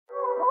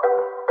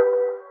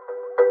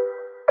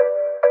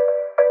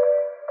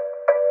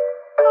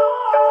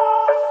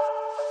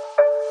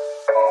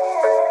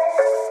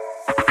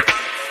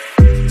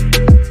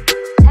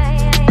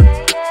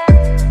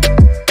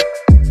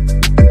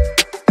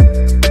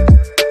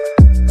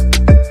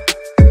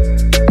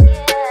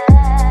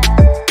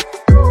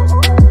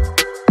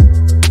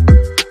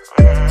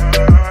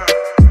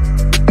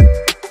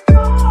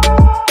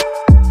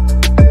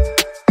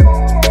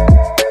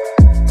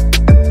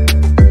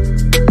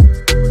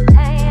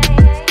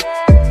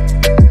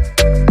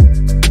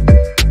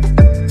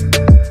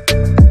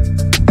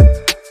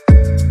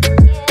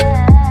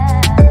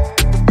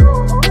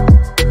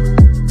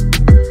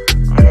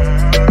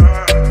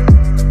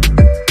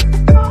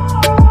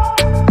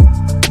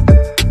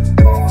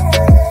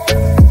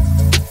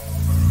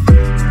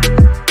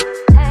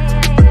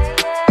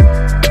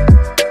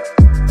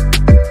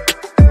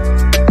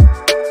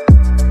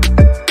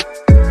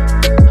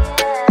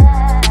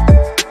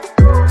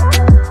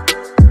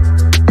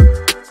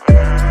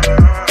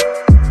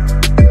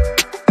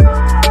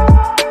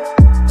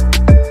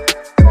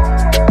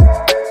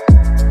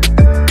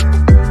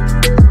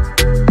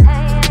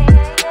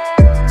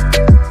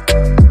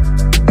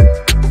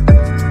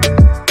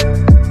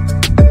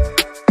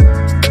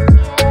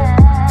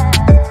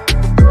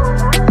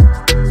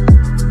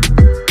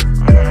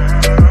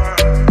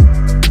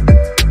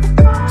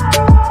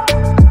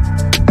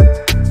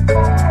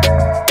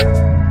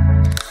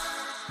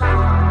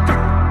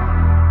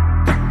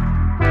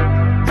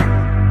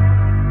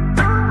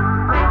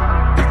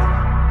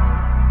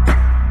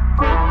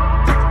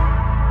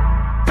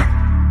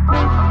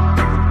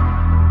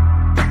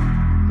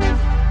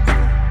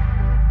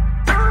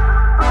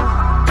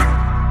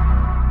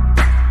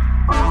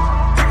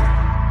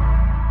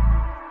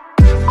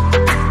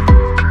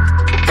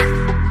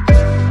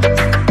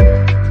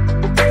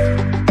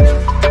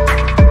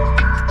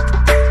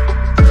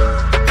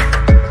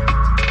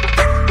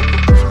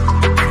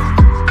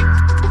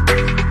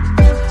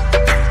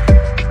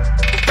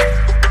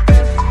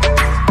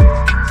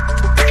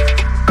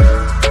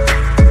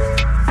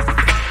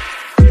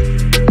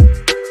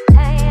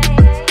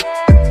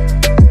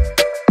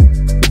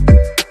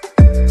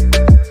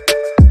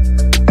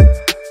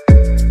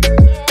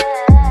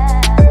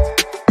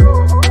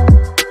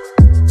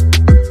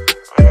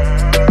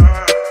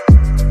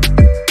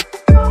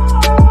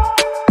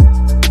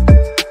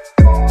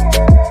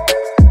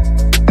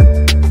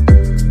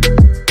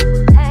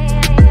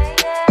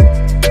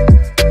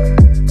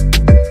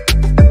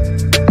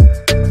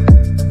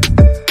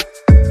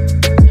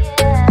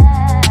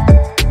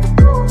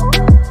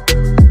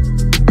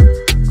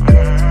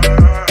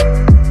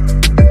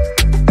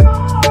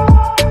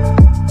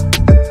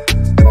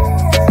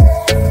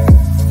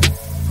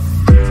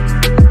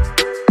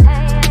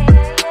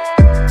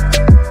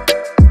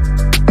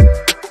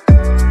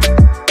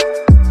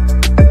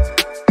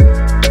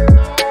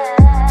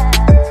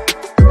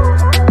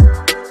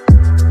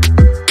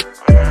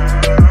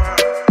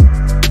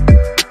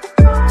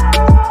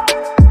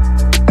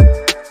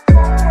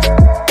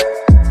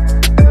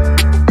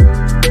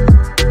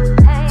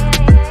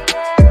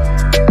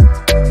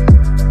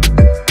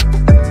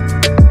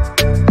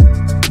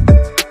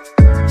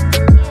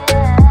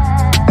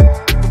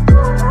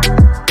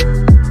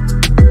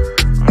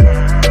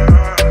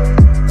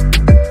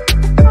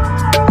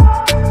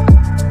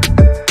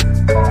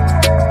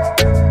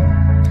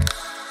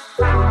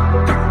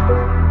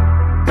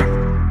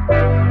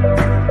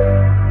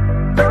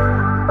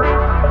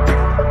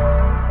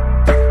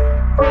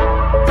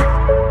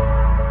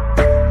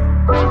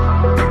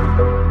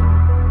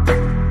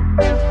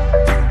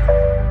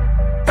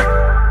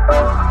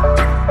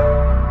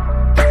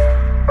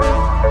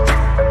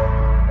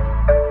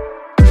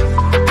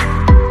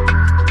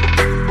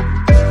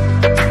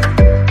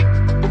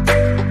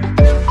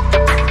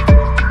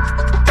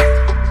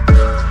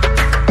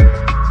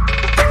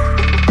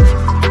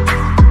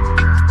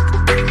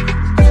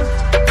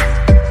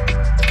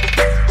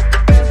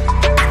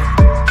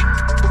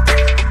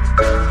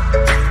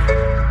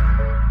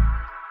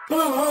Feel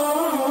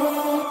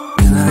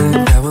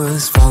like I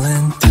was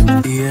falling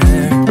through the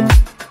air.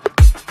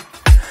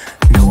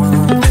 No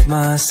one but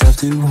myself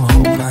to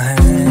hold my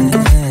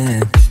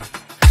hand.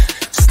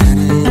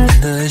 Standing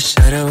in the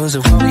shadows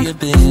of where we have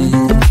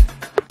been.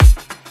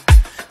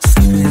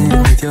 Sleeping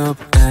with your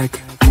back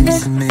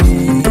facing me.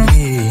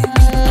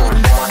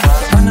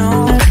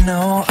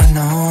 I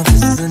know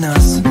this isn't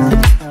us.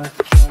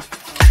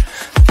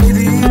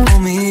 Baby, pull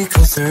me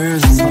closer,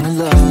 let's fall in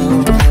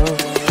love.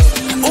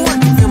 Oh, I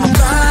can feel my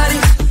body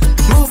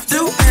move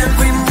through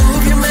every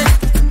move you make.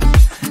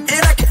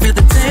 And I can feel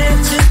the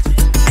tension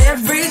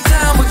every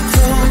time we're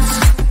close.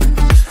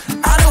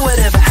 I know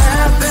whatever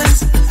happens,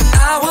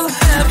 I will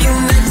have you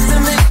next to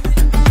me.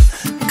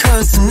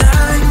 'Cause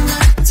tonight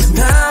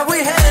we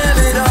have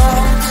it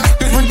all.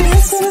 'Cause we're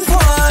dancing as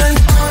one.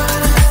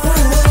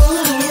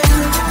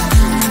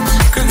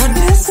 'Cause we're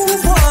dancing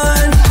as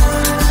one.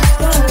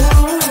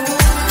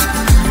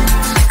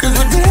 'Cause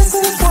we're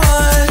dancing as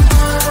one.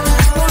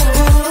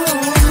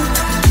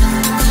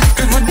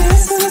 'Cause we're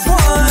dancing as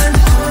one.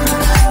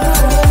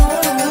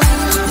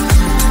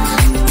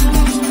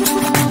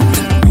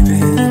 We've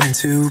been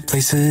into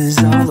places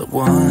all at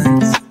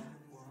once.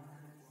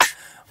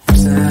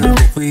 Was that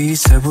what we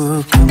said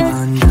would come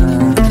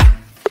undone?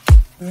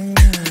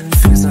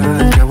 Feels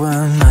like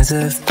our minds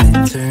have been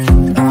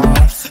turned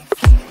off.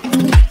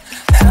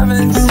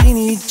 Haven't seen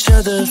each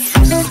other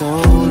for so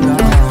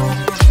long.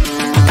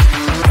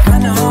 I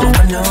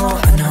know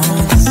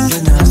this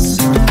isn't us.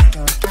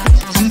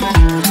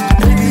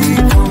 Baby,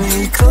 pull me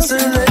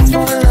closer, let's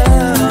fall in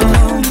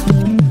love.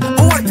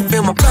 Oh, I can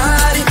feel my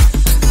body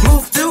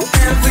move through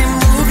every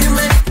move you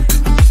make.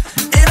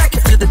 And I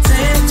can feel the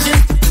tension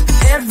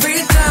every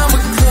time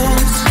we're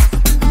close.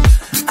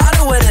 I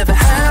know whatever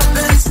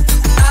happens,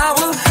 I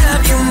will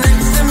have you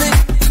next to me.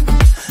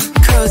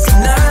 'Cause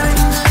tonight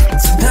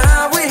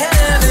we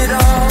have it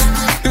all.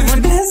 'Cause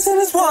we're dancing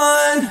as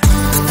one.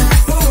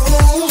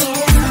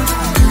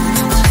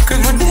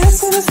 'Cause we're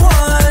dancing as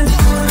one.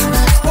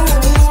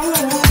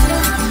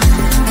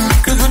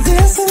 'Cause we're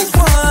dancing as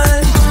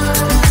one.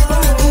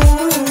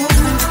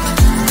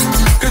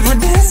 'Cause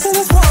we're dancing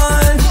as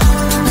one.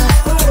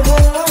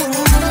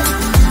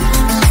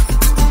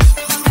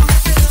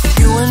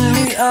 You and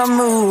me are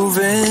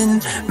moving,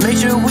 make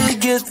sure we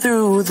get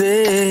through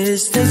this.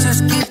 Let's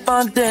just keep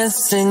on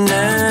dancing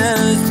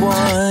as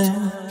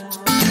one.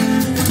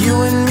 You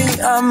and me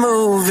are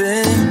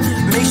moving,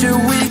 make sure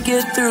we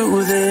get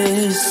through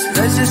this.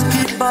 Let's just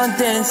keep on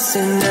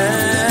dancing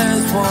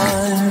as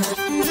one.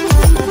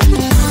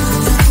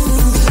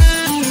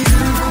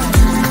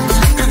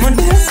 'Cause we're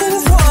dancing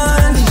as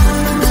one.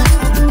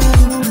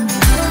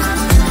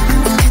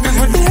 'Cause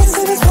we're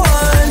dancing as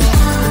one.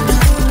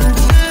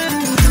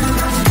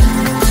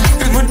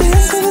 'Cause we're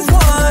dancing as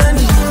one.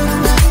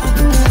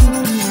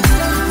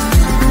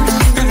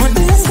 'Cause we're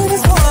dancing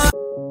as one.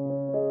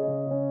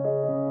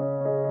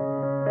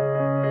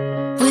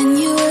 When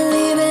you were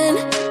leaving,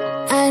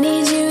 I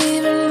need you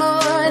even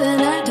more than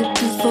I did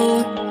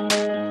before.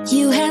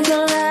 You had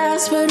the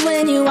last word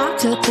when you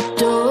walked out the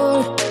door.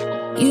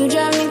 You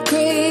drive me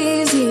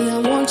crazy, I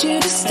want you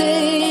to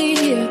stay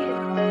here.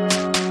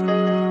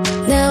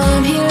 Now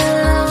I'm here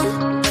alone,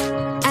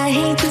 I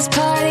hate this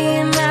party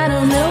and I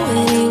don't know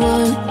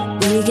anyone.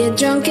 We get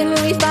drunk and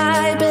we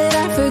fight,